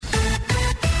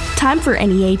Time for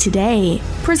NEA Today,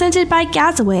 presented by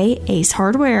Gazaway Ace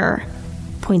Hardware.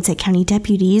 Poinsett County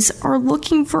deputies are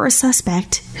looking for a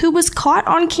suspect who was caught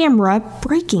on camera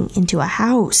breaking into a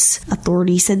house.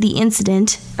 Authorities said the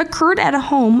incident occurred at a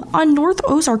home on North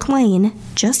Ozark Lane,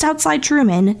 just outside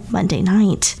Truman, Monday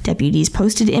night. Deputies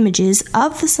posted images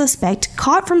of the suspect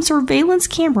caught from surveillance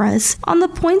cameras on the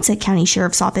Poinsett County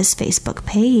Sheriff's Office Facebook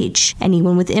page.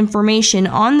 Anyone with information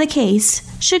on the case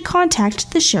should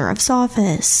contact the Sheriff's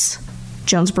Office.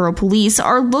 Jonesboro police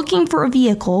are looking for a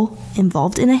vehicle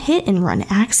involved in a hit-and-run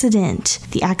accident.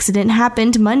 The accident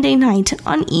happened Monday night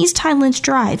on East Highland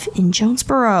Drive in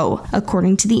Jonesboro.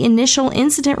 According to the initial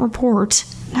incident report,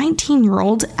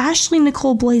 19-year-old Ashley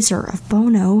Nicole Blazer of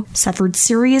Bono suffered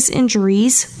serious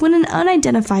injuries when an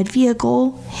unidentified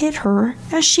vehicle hit her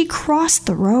as she crossed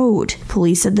the road.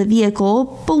 Police said the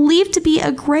vehicle, believed to be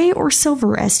a gray or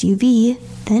silver SUV,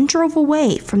 then drove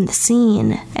away from the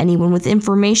scene. Anyone with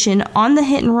information on the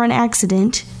hit-and-run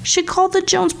accident should call the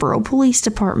Jonesboro Police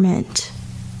Department.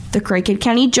 The Craighead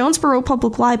County Jonesboro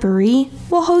Public Library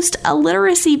will host a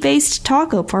literacy-based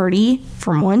taco party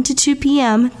from 1 to 2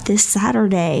 p.m. this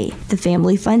Saturday. The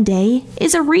Family Fun Day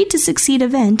is a Read to Succeed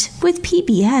event with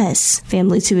PBS.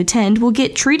 Families who attend will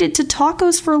get treated to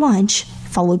tacos for lunch,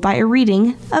 followed by a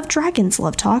reading of Dragons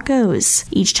Love Tacos.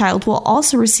 Each child will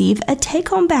also receive a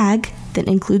take-home bag that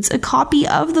includes a copy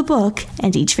of the book,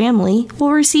 and each family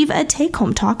will receive a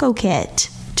take-home taco kit.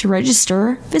 To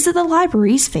register, visit the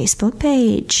library's Facebook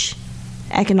page.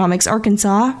 Economics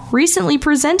Arkansas recently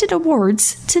presented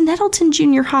awards to Nettleton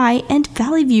Junior High and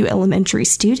Valley View Elementary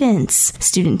students.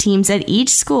 Student teams at each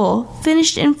school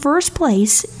finished in first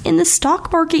place in the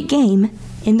stock market game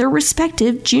in their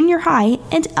respective junior high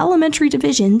and elementary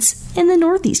divisions in the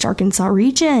Northeast Arkansas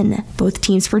region. Both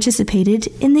teams participated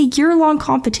in the year-long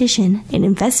competition in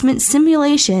investment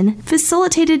simulation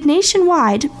facilitated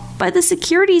nationwide by the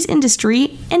Securities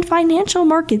Industry and Financial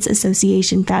Markets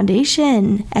Association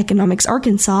Foundation. Economics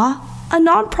Arkansas, a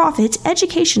nonprofit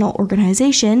educational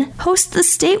organization, hosts the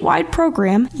statewide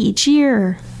program each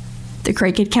year. The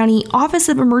Craighead County Office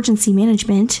of Emergency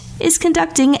Management is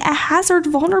conducting a hazard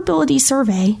vulnerability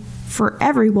survey for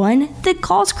everyone that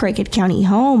calls Craighead County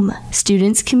home.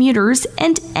 Students, commuters,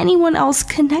 and anyone else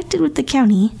connected with the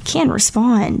county can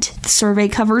respond. The survey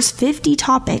covers 50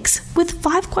 topics with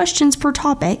 5 questions per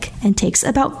topic and takes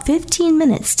about 15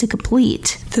 minutes to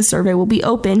complete. The survey will be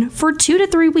open for 2 to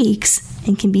 3 weeks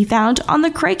and can be found on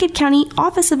the Craighead County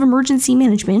Office of Emergency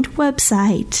Management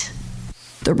website.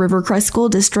 The Rivercrest School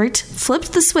District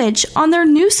flipped the switch on their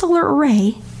new solar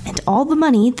array, and all the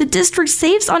money the district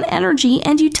saves on energy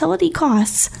and utility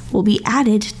costs will be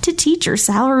added to teacher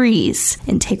salaries.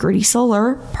 Integrity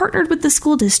Solar partnered with the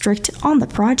school district on the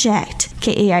project.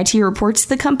 KAIT reports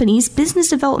the company's business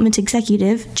development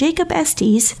executive, Jacob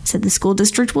Estes, said the school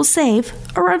district will save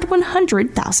around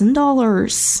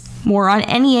 $100,000. More on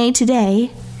NEA Today,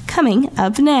 coming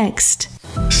up next.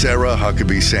 Sarah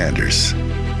Huckabee Sanders.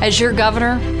 As your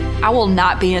governor, I will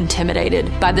not be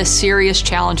intimidated by the serious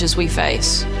challenges we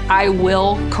face. I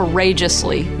will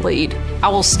courageously lead. I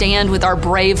will stand with our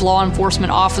brave law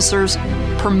enforcement officers,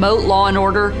 promote law and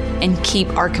order, and keep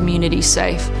our communities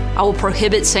safe. I will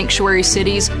prohibit sanctuary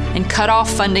cities and cut off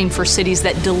funding for cities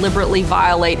that deliberately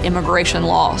violate immigration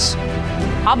laws.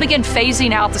 I'll begin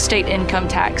phasing out the state income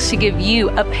tax to give you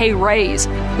a pay raise.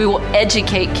 We will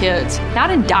educate kids,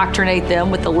 not indoctrinate them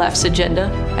with the left's agenda.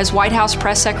 As White House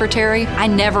press secretary, I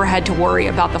never had to worry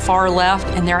about the far left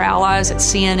and their allies at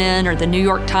CNN or the New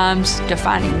York Times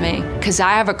defining me, because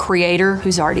I have a creator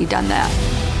who's already done that.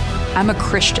 I'm a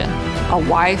Christian, a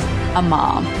wife, a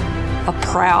mom, a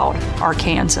proud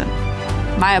Arkansan.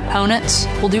 My opponents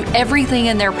will do everything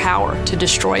in their power to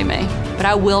destroy me, but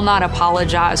I will not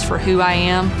apologize for who I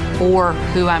am or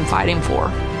who I'm fighting for.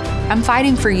 I'm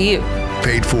fighting for you.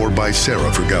 Paid for by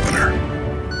Sarah for Governor.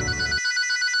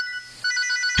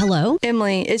 Hello?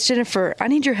 Emily, it's Jennifer. I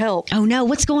need your help. Oh no,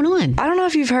 what's going on? I don't know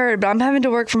if you've heard, but I'm having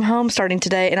to work from home starting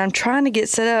today, and I'm trying to get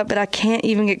set up, but I can't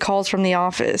even get calls from the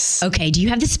office. Okay, do you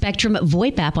have the Spectrum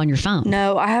VoIP app on your phone?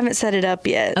 No, I haven't set it up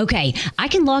yet. Okay, I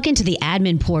can log into the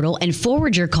admin portal and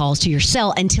forward your calls to your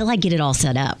cell until I get it all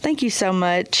set up. Thank you so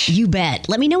much. You bet.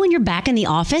 Let me know when you're back in the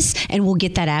office, and we'll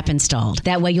get that app installed.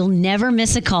 That way you'll never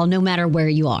miss a call no matter where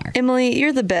you are. Emily,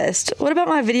 you're the best. What about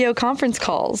my video conference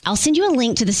calls? I'll send you a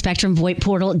link to the Spectrum VoIP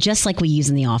portal email just like we use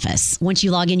in the office. Once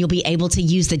you log in, you'll be able to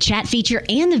use the chat feature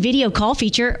and the video call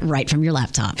feature right from your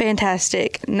laptop.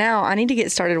 Fantastic. Now I need to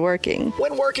get started working.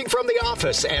 When working from the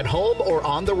office, at home, or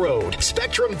on the road,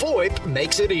 Spectrum VoIP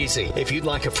makes it easy. If you'd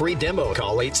like a free demo,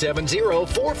 call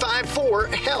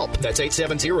 870-454-HELP. That's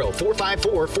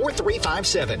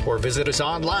 870-454-4357. Or visit us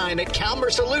online at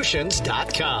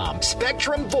CalmerSolutions.com.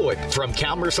 Spectrum VoIP from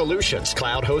Calmer Solutions.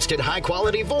 Cloud-hosted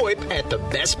high-quality VoIP at the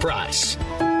best price.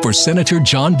 For Senator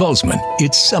John Bozeman,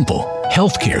 it's simple.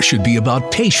 Healthcare should be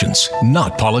about patients,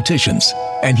 not politicians.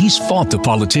 And he's fought the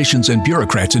politicians and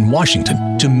bureaucrats in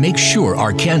Washington to make sure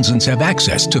Arkansans have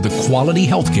access to the quality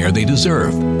healthcare they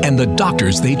deserve and the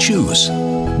doctors they choose.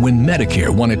 When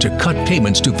Medicare wanted to cut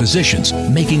payments to physicians,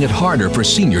 making it harder for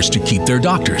seniors to keep their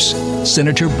doctors,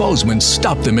 Senator Bozeman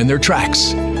stopped them in their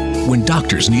tracks. When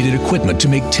doctors needed equipment to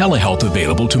make telehealth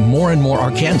available to more and more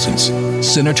Arkansans,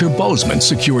 Senator Bozeman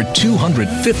secured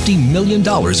 $250 million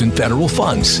in federal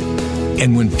funds.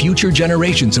 And when future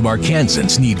generations of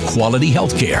Arkansans need quality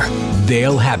health care,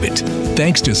 they'll have it.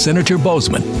 Thanks to Senator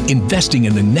Bozeman investing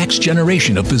in the next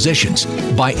generation of physicians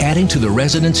by adding to the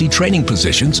residency training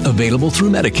positions available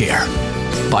through Medicare.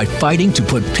 By fighting to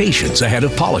put patients ahead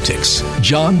of politics,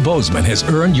 John Bozeman has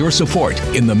earned your support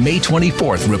in the May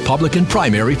 24th Republican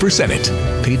primary for Senate.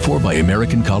 Paid for by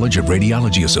American College of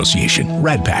Radiology Association,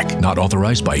 RADPAC, not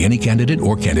authorized by any candidate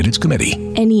or candidates committee.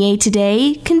 NEA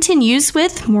Today continues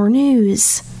with more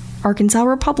news. Arkansas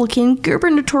Republican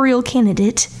gubernatorial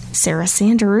candidate Sarah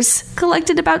Sanders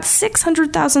collected about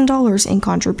 $600,000 in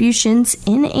contributions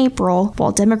in April,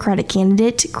 while Democratic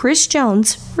candidate Chris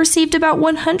Jones received about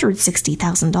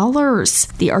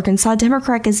 $160,000. The Arkansas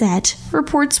Democrat-Gazette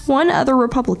reports one other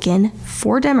Republican,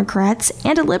 4 Democrats,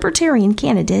 and a Libertarian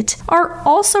candidate are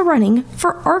also running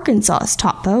for Arkansas's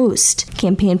top post.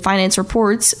 Campaign finance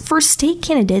reports for state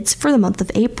candidates for the month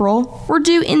of April were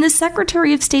due in the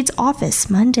Secretary of State's office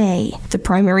Monday. The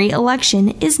primary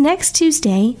election is next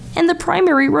Tuesday, and the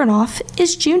primary runoff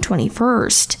is June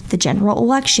 21st. The general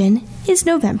election is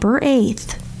November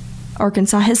 8th.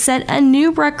 Arkansas has set a new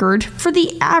record for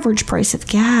the average price of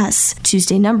gas.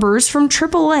 Tuesday numbers from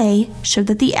AAA show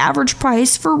that the average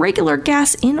price for regular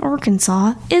gas in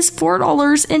Arkansas is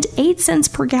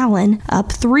 $4.08 per gallon,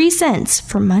 up 3 cents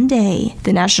from Monday.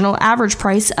 The national average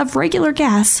price of regular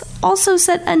gas also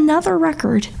set another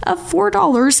record of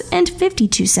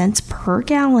 $4.52 per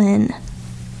gallon.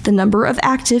 The number of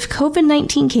active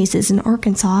COVID-19 cases in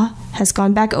Arkansas has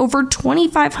gone back over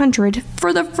 2,500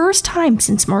 for the first time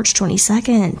since March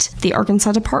 22nd. The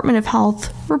Arkansas Department of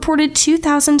Health reported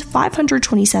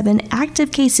 2,527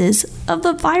 active cases of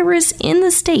the virus in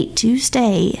the state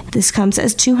Tuesday. This comes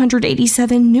as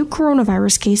 287 new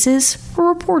coronavirus cases were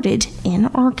reported in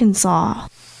Arkansas.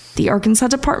 The Arkansas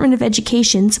Department of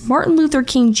Education's Martin Luther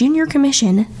King Jr.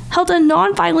 Commission held a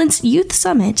Nonviolence Youth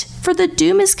Summit for the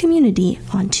Dumas community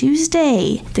on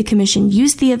Tuesday. The commission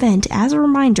used the event as a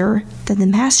reminder that the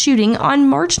mass shooting on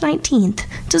March 19th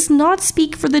does not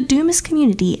speak for the Dumas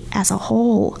community as a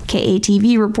whole.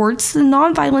 KATV reports the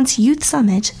Nonviolence Youth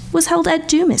Summit was held at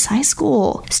Dumas High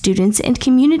School. Students and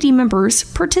community members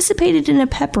participated in a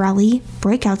pep rally,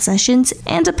 breakout sessions,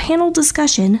 and a panel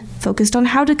discussion focused on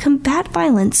how to combat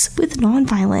violence with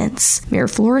nonviolence. Mayor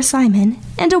Flora Simon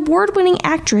and award-winning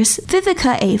actress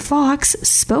Vivica A. Fox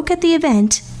spoke at the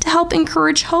event to help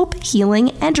encourage hope,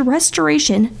 healing, and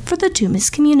restoration for the Dumas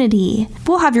community.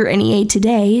 We'll have your NEA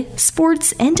Today,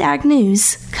 sports, and ag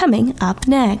news coming up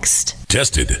next.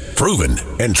 Tested, proven,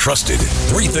 and trusted.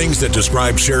 3 things that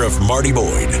describe Sheriff Marty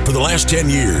Boyd. For the last 10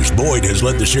 years, Boyd has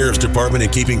led the Sheriff's Department in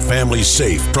keeping families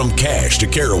safe from cash to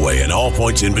caraway and all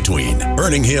points in between,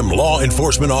 earning him Law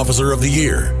Enforcement Officer of the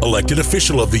Year, Elected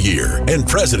Official of the Year, and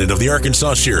President of the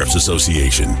Arkansas Sheriff's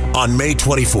Association. On May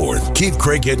 24th, keep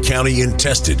Craighead County in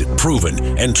tested,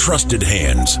 proven, and trusted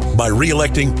hands by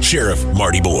re-electing Sheriff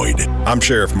Marty Boyd. I'm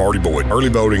Sheriff Marty Boyd. Early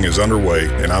voting is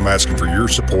underway, and I'm asking for your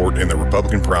support in the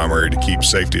Republican primary to keep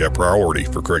safety a priority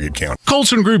for Craighead County.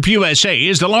 Colson Group USA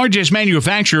is the largest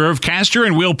manufacturer of caster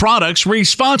and wheel products,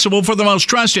 responsible for the most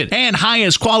trusted and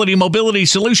highest quality mobility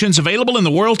solutions available in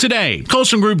the world today.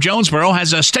 Colson Group Jonesboro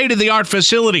has a state-of-the-art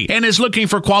facility and is looking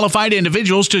for qualified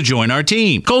individuals to join our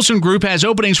team. Colson Group has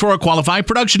openings for a qualified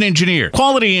production engineer,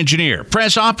 quality engineer,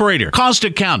 press operator, cost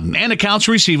accountant, and accounts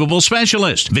receivable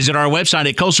specialist. Visit our website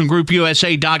at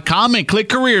ColsonGroupUSA.com and click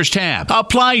Careers tab.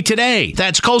 Apply today.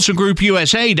 That's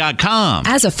ColsonGroupUSA.com.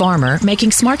 As a farmer,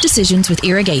 making smart decisions with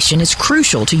irrigation is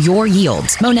crucial to your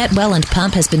yields. Monette Well and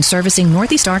Pump has been servicing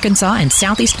Northeast Arkansas and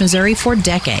Southeast Missouri for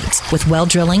decades. With well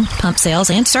drilling, pump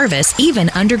sales, and service, even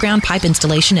underground pipe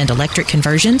installation and electric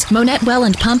conversions, Monette Well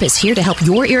and Pump is here to help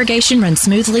your irrigation run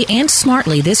smoothly and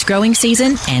smartly this growing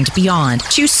season and beyond.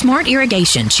 Choose smart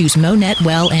irrigation. Choose Monette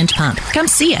Well and Pump. Come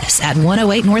see us at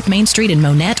 108 North Main Street in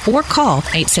Monette or call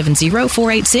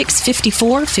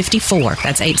 870-486-5454.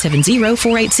 That's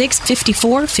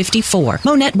 870-486-5454.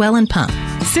 Monette Well and Pump.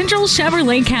 Central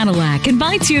Chevrolet Cadillac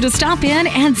invites you to stop in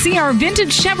and see our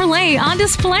vintage Chevrolet on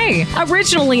display.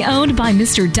 Originally owned by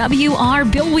Mr. W.R.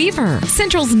 Bill Weaver.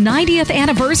 Central's 90th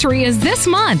anniversary is this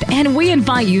month, and we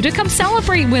invite you to come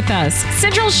celebrate with us.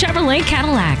 Central Chevrolet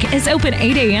Cadillac is open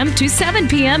 8 a.m. to 7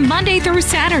 p.m. Monday through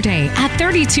Saturday at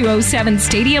 3207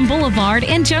 Stadium Boulevard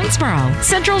in Jonesboro.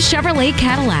 Central Chevrolet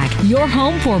Cadillac, your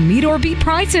home for meet or beat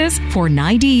prices for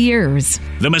 90 years.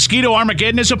 The mosquito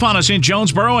Armageddon is upon us in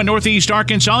Jonesboro and Northeast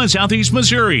Arkansas and Southeast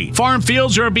Missouri. Farm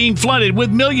fields are being flooded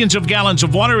with millions of gallons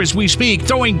of water as we speak,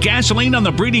 throwing gasoline on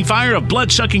the breeding fire of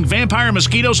blood-sucking vampire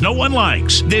mosquitoes no one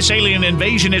likes. This alien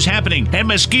invasion is happening, and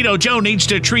Mosquito Joe needs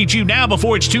to treat you now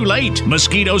before it's too late.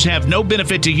 Mosquitoes have no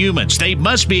benefit to humans. They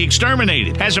must be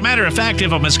exterminated. As a matter of fact,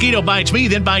 if a mosquito bites me,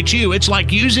 then bites you, it's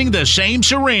like using the same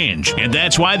syringe. And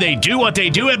that's why they do what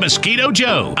they do at Mosquito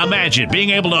Joe. Imagine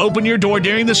being able to open your door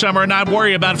during the summer and not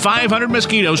worry about 500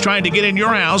 mosquitoes trying to get in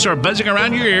your house or buzzing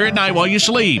around your ear at night while you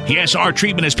sleep. Yes, our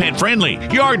treatment is pet friendly,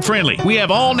 yard friendly. We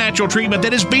have all natural treatment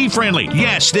that is bee friendly.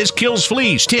 Yes, this kills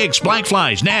fleas, ticks, black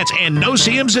flies, gnats, and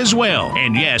no-see-ums as well.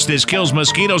 And yes, this kills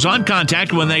mosquitoes on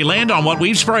contact when they land on what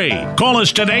we've sprayed. Call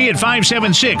us today at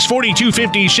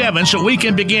 576-4257 so we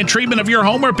can begin treatment of your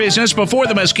home or business before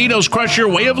the mosquitoes crush your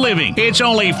way of living. It's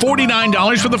only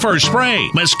 $49 for the first spray.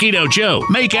 Mosquito Joe,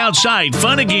 make outside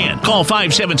fun again. Call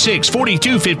 576-4257.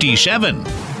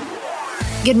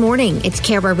 Good morning. It's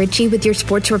Kara Ritchie with your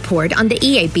sports report on the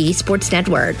EAB Sports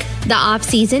Network. The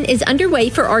off-season is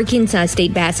underway for Arkansas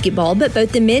State basketball, but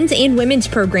both the men's and women's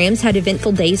programs had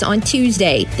eventful days on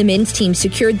Tuesday. The men's team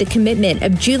secured the commitment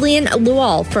of Julian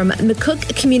Lual from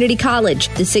McCook Community College.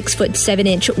 The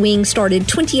 6'7" wing started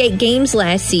 28 games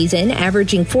last season,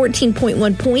 averaging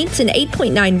 14.1 points and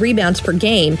 8.9 rebounds per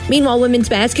game. Meanwhile, women's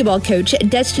basketball coach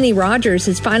Destiny Rogers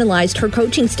has finalized her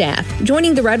coaching staff.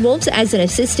 Joining the Red Wolves as an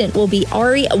assistant will be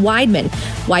Ari Weidman.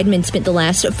 Weidman spent the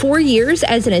last 4 years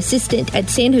as an assistant at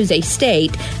San Jose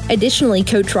State. Additionally,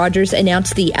 Coach Rogers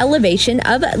announced the elevation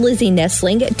of Lizzie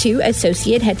Nessling to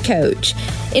associate head coach.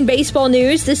 In baseball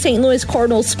news, the St. Louis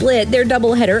Cardinals split their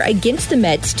doubleheader against the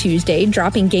Mets Tuesday,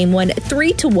 dropping Game 1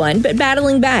 3-1, but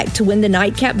battling back to win the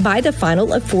nightcap by the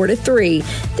final of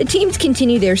 4-3. The teams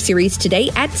continue their series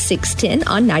today at 6:10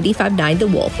 on 95.9 The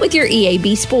Wolf. With your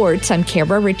EAB Sports, I'm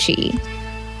Kara Ritchie.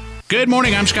 Good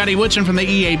morning, I'm Scotty Woodson from the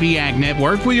EAB Ag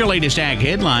Network with your latest ag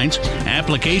headlines.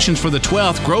 Applications for the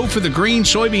 12th Grow for the Green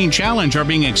Soybean Challenge are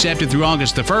being accepted through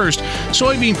August the 1st.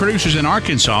 Soybean producers in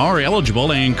Arkansas are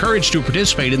eligible and encouraged to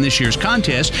participate in this year's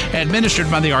contest,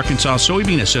 administered by the Arkansas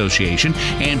Soybean Association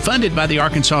and funded by the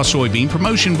Arkansas Soybean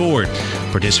Promotion Board.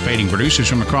 Participating producers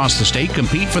from across the state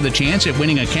compete for the chance at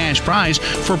winning a cash prize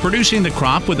for producing the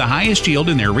crop with the highest yield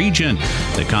in their region.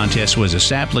 The contest was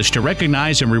established to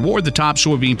recognize and reward the top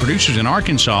soybean producers in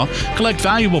Arkansas, collect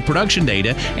valuable production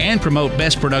data, and promote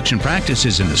best production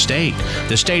practices in the state.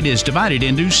 The state is divided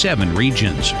into 7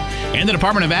 regions. And the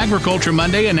Department of Agriculture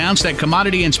Monday announced that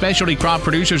commodity and specialty crop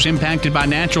producers impacted by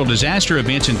natural disaster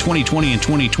events in 2020 and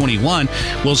 2021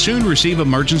 will soon receive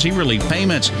emergency relief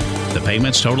payments. The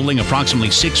payments, totaling approximately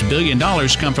 $6 billion,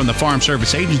 come from the Farm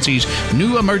Service Agency's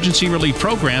new emergency relief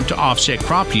program to offset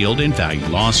crop yield and value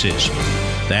losses.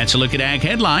 That's a look at Ag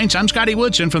Headlines. I'm Scotty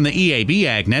Woodson from the EAB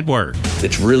Ag Network.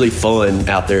 It's really fun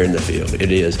out there in the field. It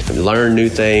is. I learn new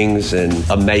things and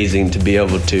amazing to be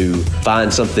able to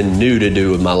find something new to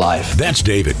do with my life. That's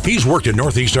David. He's worked in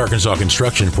Northeast Arkansas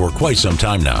construction for quite some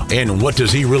time now. And what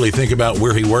does he really think about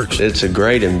where he works? It's a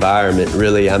great environment,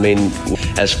 really. I mean,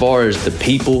 as far as the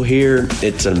people here,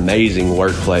 it's an amazing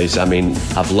workplace. I mean,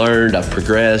 I've learned, I've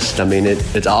progressed. I mean,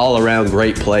 it's all around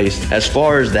great place. As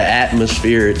far as the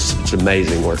atmosphere, it's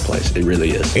amazing workplace. It really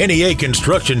is. NEA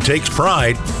Construction takes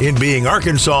pride in being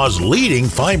Arkansas's leading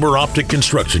fiber optic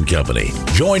construction company.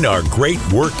 Join our great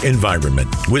work environment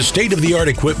with state-of-the-art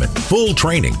equipment, full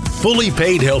training, fully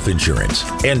paid health insurance,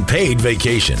 and paid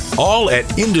vacation, all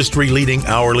at industry-leading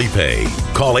hourly pay.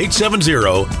 Call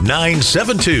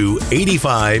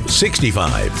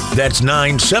 870-972-8565. That's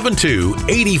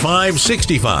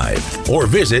 972-8565. Or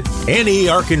visit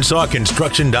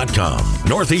nearkansasconstruction.com.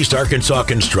 Northeast Arkansas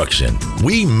Construction.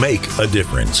 We make a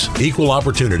difference. Equal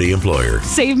opportunity employer.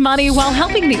 Save money while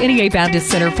helping the NEA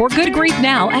Baptist Center for Good Grief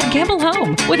Now at Gamble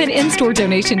Home. With an in-store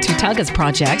donation to Tugga's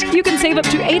Project, you can save up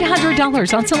to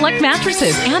 $800 on select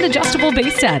mattresses and adjustable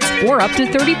base sets, or up to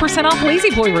 30% off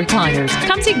Lazy Boy recliners.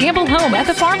 Come see Gamble Home at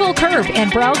the Farmville Curve and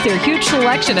browse their huge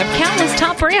selection of countless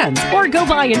top brands. Or go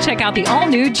by and check out the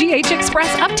all-new GH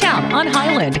Express Uptown on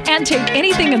Highland and take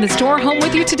anything in the store home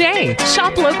with you today.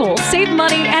 Shop local, save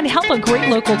money, and help a great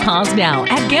local cause now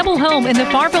at Gamble Home in the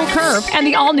Farmville Curve and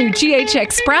the all-new GH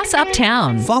Express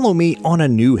Uptown. Follow me on a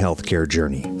new healthcare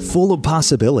journey full of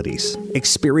possibilities.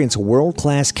 Experience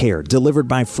world-class care delivered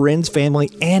by friends,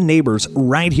 family, and neighbors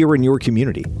right here in your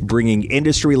community, bringing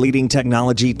industry-leading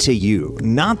technology to you,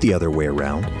 not the other way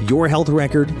around. Your health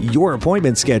record, your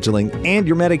appointment scheduling, and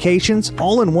your medications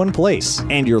all in one place,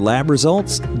 and your lab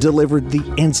results delivered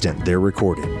the instant they're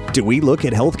recorded. Do we look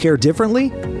at healthcare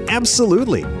differently?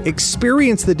 Absolutely.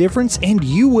 Experience the difference, and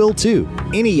you will too.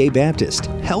 NEA Baptist,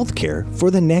 healthcare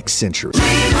for the next century.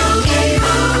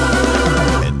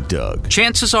 Doug.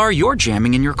 Chances are you're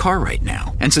jamming in your car right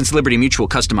now. And since Liberty Mutual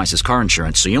customizes car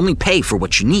insurance so you only pay for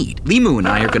what you need, Limu and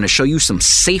I are going to show you some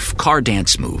safe car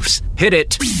dance moves. Hit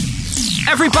it.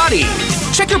 Everybody,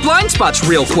 check your blind spots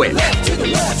real quick.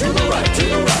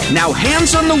 Now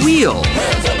hands on the wheel.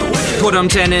 Put them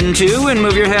 10 in 2 and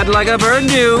move your head like a bird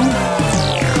do.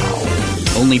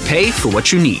 Only pay for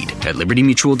what you need at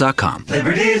libertymutual.com.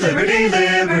 Liberty, liberty,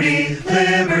 liberty,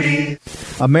 liberty.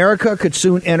 America could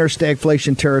soon enter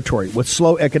stagflation territory with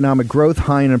slow economic growth,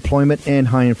 high unemployment, and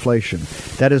high inflation.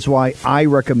 That is why I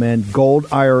recommend Gold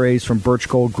IRAs from Birch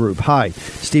Gold Group. Hi,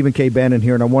 Stephen K. Bannon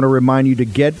here, and I want to remind you to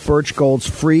get Birch Gold's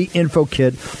free info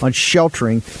kit on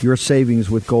sheltering your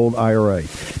savings with Gold IRA.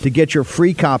 To get your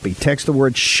free copy, text the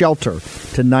word SHELTER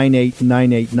to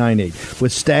 989898.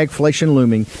 With stagflation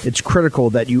looming, it's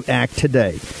critical that you act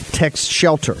today. Text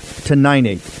SHELTER to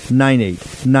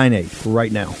 989898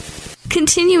 right now.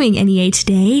 Continuing NEA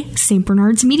Today, St.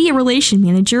 Bernard's Media Relation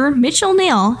Manager Mitchell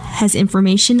Nail has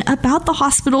information about the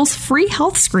hospital's free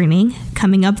health screening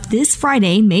coming up this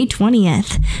Friday, May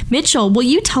 20th. Mitchell, will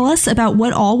you tell us about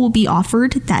what all will be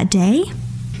offered that day?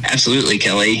 Absolutely,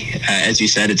 Kelly. As you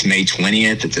said, it's May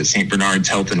 20th. It's at St. Bernard's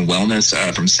Health and Wellness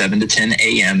from 7 to 10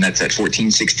 a.m. That's at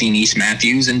 1416 East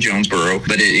Matthews in Jonesboro.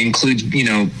 But it includes,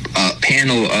 a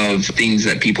panel of things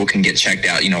that people can get checked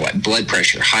out, like blood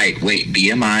pressure, height, weight,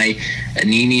 BMI,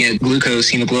 anemia, glucose,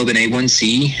 hemoglobin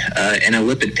A1C, and a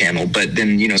lipid panel. But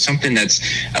then, something that's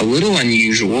a little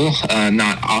unusual,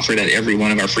 not offered at every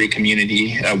one of our free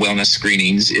community wellness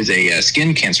screenings, is a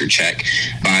skin cancer check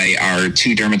by our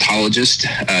two dermatologists,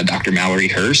 Dr. Mallory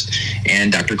Hurst and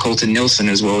Dr. Colton Nilsson,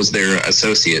 as well as their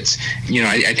associates.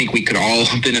 I think we could all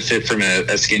benefit from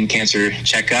a skin cancer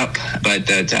checkup, but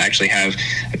to actually have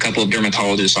a couple of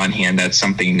dermatologists on hand, that's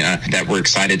something that we're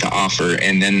excited to offer.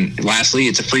 And then lastly,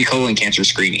 it's a free colon cancer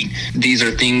screening. These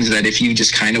are things that if you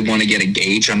just kind of want to get a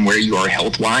gauge on where you are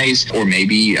health-wise, or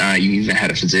maybe you even had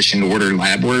a physician order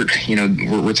lab work,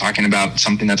 we're talking about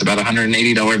something that's about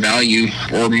 $180 value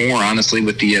or more, honestly,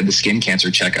 with the skin cancer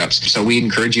checkups. So we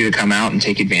encourage you to come out and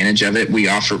take advantage of it. We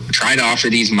try to offer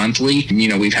these monthly.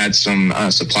 We've had some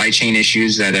supply chain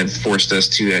issues that have forced us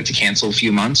to cancel a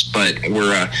few months, but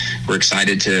we're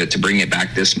excited to bring it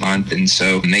back this month. And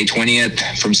so May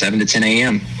 20th from 7 to 10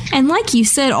 a.m. And like you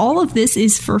said, all of this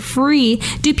is for free.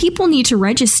 Do people need to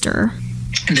register?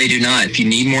 They do not. If you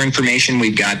need more information,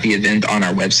 we've got the event on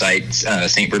our website,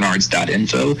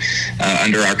 stbernards.info,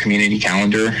 under our community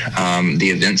calendar,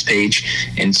 the events page.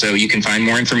 And so you can find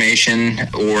more information,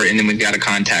 and then we've got a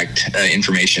contact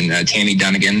information. Tammy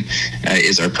Dunnigan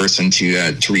is our person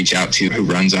to reach out to, who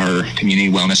runs our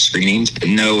community wellness screenings. But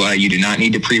no, you do not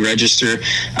need to pre-register.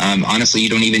 Honestly, you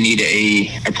don't even need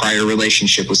a prior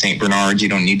relationship with St. Bernard's. You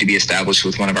don't need to be established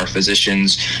with one of our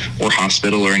physicians or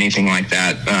hospital or anything like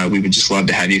that. We would just love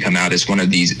to have you come out as one of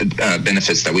these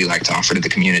benefits that we like to offer to the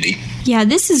community. Yeah,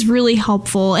 this is really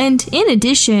helpful. And in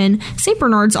addition, St.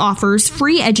 Bernard's offers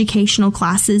free educational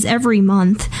classes every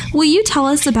month. Will you tell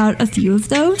us about a few of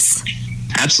those?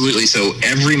 Absolutely. So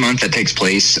every month that takes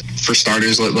place, For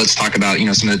starters, let's talk about,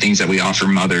 some of the things that we offer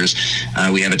mothers.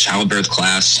 We have a childbirth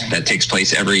class that takes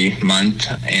place every month,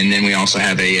 and then we also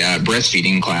have a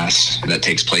breastfeeding class that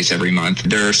takes place every month.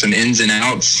 There are some ins and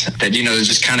outs that, is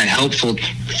just kind of helpful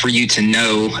for you to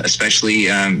know, especially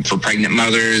for pregnant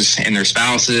mothers and their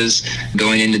spouses.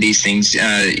 Going into these things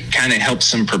kind of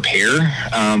helps them prepare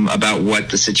about what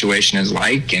the situation is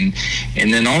like. And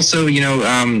then also,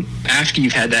 after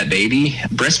you've had that baby,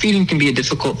 breastfeeding can be a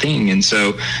difficult thing. And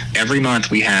so every month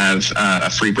we have a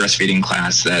free breastfeeding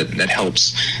class that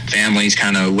helps families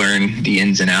kind of learn the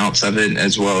ins and outs of it,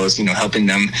 as well as, helping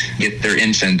them get their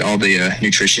infant all the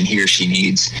nutrition he or she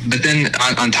needs. But then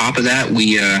on top of that,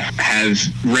 we have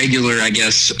regular,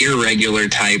 irregular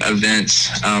type events.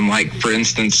 Like, for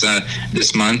instance,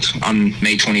 this month on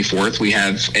May 24th, we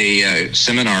have a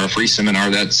free seminar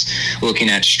that's looking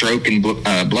at stroke and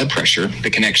blood pressure, the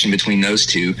connection between those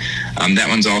two. That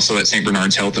one's also at St.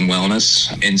 Bernard's Health and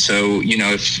Wellness. And so,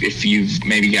 if you've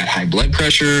maybe got high blood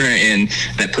pressure and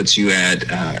that puts you at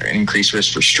an increased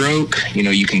risk for stroke,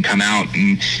 you can come out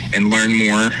and learn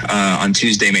more on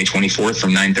Tuesday, May 24th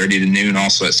from 9:30 to noon,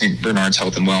 also at St. Bernard's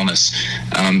Health and Wellness.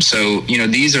 So,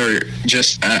 these are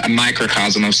just a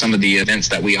microcosm of some of the events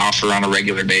that we offer on a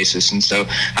regular basis. And so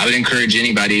I would encourage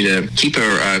anybody to keep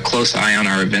a close eye on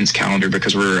our events calendar,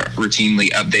 because we're routinely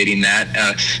updating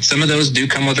that. Some of those do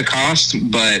come with a cost,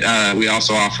 but we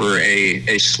also offer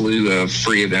a slew of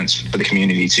free events for the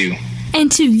community too.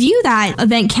 And to view that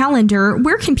event calendar,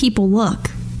 where can people look?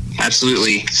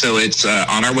 Absolutely. So it's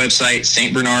on our website,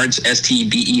 St. Bernard's,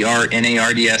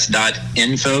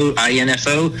 STBernards.info,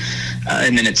 INFO,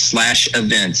 and then it's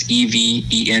 /events,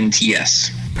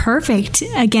 EVENTS. Perfect.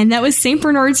 Again, that was St.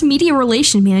 Bernard's Media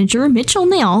Relation Manager, Mitchell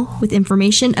Nail, with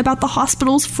information about the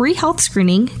hospital's free health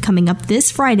screening coming up this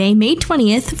Friday, May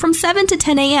 20th from 7 to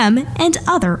 10 a.m. and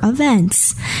other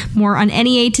events. More on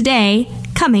NEA Today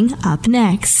coming up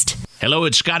next. Hello,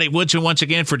 it's Scotty Woodson once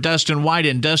again for Dustin White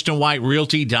and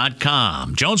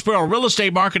DustinWhiteRealty.com. Jonesboro real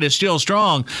estate market is still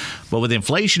strong, but with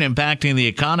inflation impacting the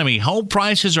economy, home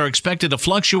prices are expected to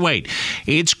fluctuate.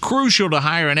 It's crucial to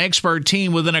hire an expert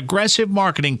team with an aggressive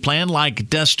marketing plan like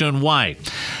Dustin White.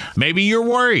 Maybe you're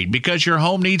worried because your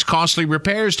home needs costly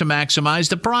repairs to maximize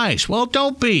the price. Well,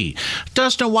 don't be.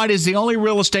 Dustin White is the only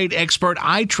real estate expert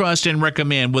I trust and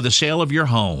recommend with the sale of your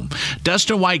home.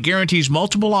 Dustin White guarantees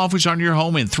multiple offers on your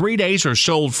home in 3 days are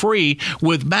sold free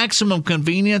with maximum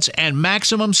convenience and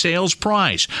maximum sales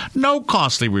price. No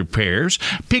costly repairs.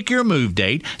 Pick your move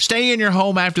date. Stay in your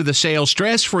home after the sale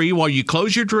stress-free while you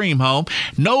close your dream home.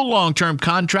 No long-term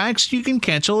contracts. You can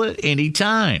cancel at any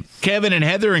time. Kevin and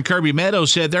Heather in Kirby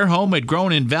Meadows said their home had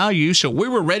grown in value, so we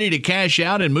were ready to cash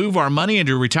out and move our money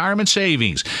into retirement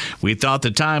savings. We thought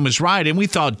the time was right, and we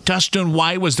thought Dustin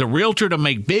White was the realtor to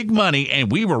make big money,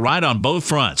 and we were right on both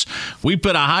fronts. We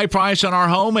put a high price on our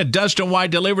home, and Dustin White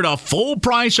delivered a full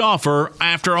price offer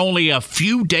after only a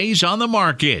few days on the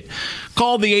market.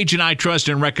 Call the agent I trust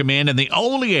and recommend, and the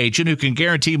only agent who can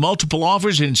guarantee multiple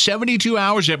offers in 72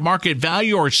 hours at market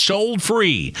value or sold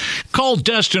free. Call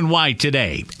Dustin White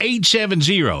today,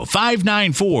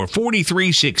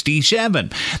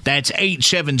 870-594-4367. That's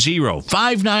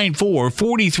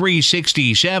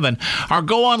 870-594-4367. Or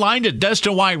go online to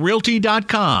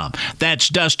DustinWhiteRealty.com. That's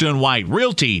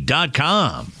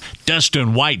DustinWhiteRealty.com.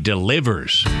 Dustin White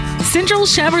delivers. Central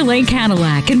Chevrolet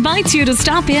Cadillac invites you to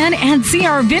stop in and see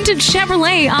our vintage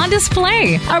Chevrolet on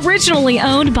display. Originally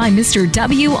owned by Mr.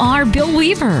 W.R. Bill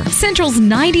Weaver. Central's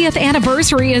 90th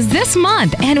anniversary is this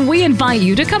month, and we invite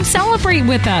you to come celebrate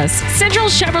with us. Central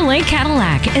Chevrolet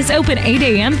Cadillac is open 8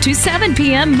 a.m. to 7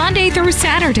 p.m. Monday through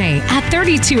Saturday at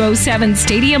 3207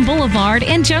 Stadium Boulevard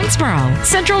in Jonesboro.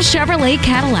 Central Chevrolet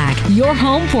Cadillac, your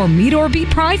home for meet or beat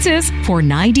prices for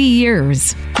 90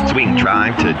 years. Swing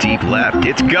drive to deep left.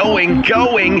 It's going.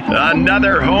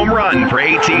 Another home run for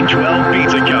 1812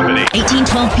 Pizza Company.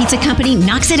 1812 Pizza Company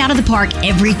knocks it out of the park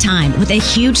every time with a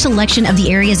huge selection of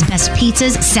the area's best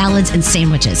pizzas, salads, and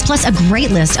sandwiches, plus a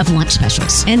great list of lunch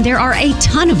specials. And there are a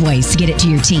ton of ways to get it to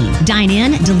your team. Dine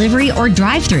in, delivery, or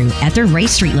drive-through at their Ray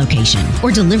Street location. Or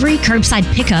delivery, curbside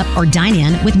pickup, or dine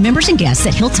in with members and guests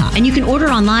at Hilltop. And you can order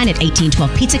online at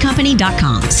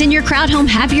 1812pizzacompany.com. Send your crowd home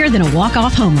happier than a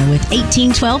walk-off homer with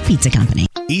 1812 Pizza Company.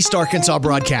 East Arkansas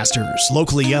Broadcasters,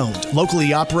 locally owned,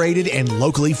 locally operated, and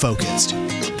locally focused.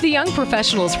 The young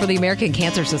professionals for the American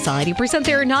Cancer Society present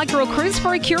their inaugural Cruise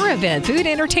for a Cure event, food,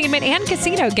 entertainment, and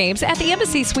casino games at the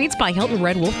Embassy Suites by Hilton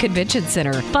Red Wolf Convention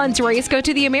Center. Funds raised go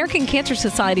to the American Cancer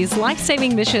Society's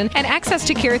life-saving mission and access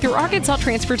to care through Arkansas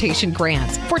Transportation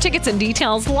Grants. For tickets and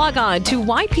details, log on to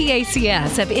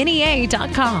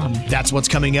ypacsofnea.com. That's what's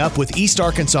coming up with East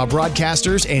Arkansas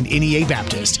Broadcasters and NEA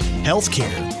Baptist.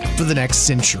 Healthcare for the next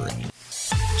century.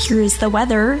 Here is the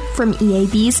weather from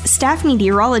EAB's staff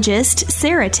meteorologist,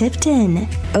 Sarah Tipton.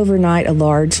 Overnight, a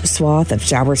large swath of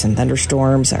showers and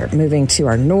thunderstorms are moving to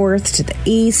our north, to the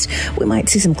east. We might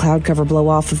see some cloud cover blow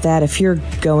off of that. If you're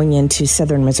going into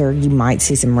southern Missouri, you might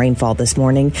see some rainfall this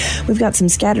morning. We've got some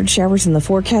scattered showers in the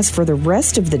forecast for the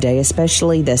rest of the day,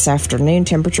 especially this afternoon.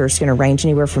 Temperature is going to range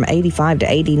anywhere from 85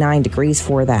 to 89 degrees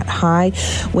for that high.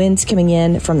 Winds coming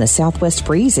in from the southwest,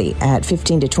 breezy at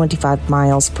 15 to 25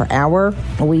 miles per hour.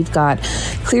 We've got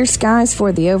clear skies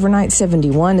for the overnight.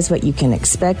 71 is what you can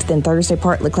expect. Then Thursday,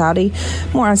 partly cloudy,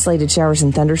 more isolated showers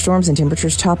and thunderstorms, and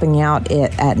temperatures topping out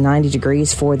at 90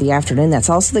 degrees for the afternoon. That's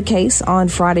also the case on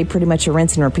Friday, pretty much a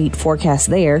rinse and repeat forecast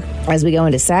there. As we go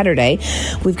into Saturday,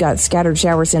 we've got scattered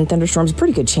showers and thunderstorms, a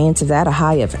pretty good chance of that, a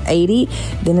high of 80.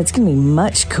 Then it's going to be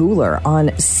much cooler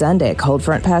on Sunday. A cold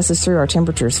front passes through. Our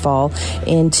temperatures fall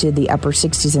into the upper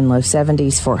 60s and low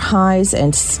 70s for highs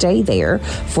and stay there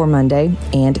for Monday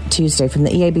and Tuesday. From the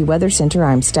EAB Weather Center,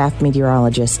 I'm staff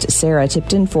meteorologist Sarah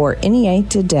Tipton for NEA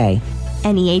Today.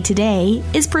 NEA Today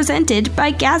is presented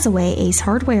by Gazaway Ace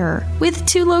Hardware with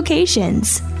 2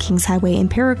 locations, Kings Highway in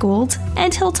Paragould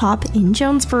and Hilltop in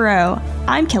Jonesboro.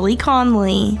 I'm Kelly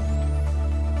Conley.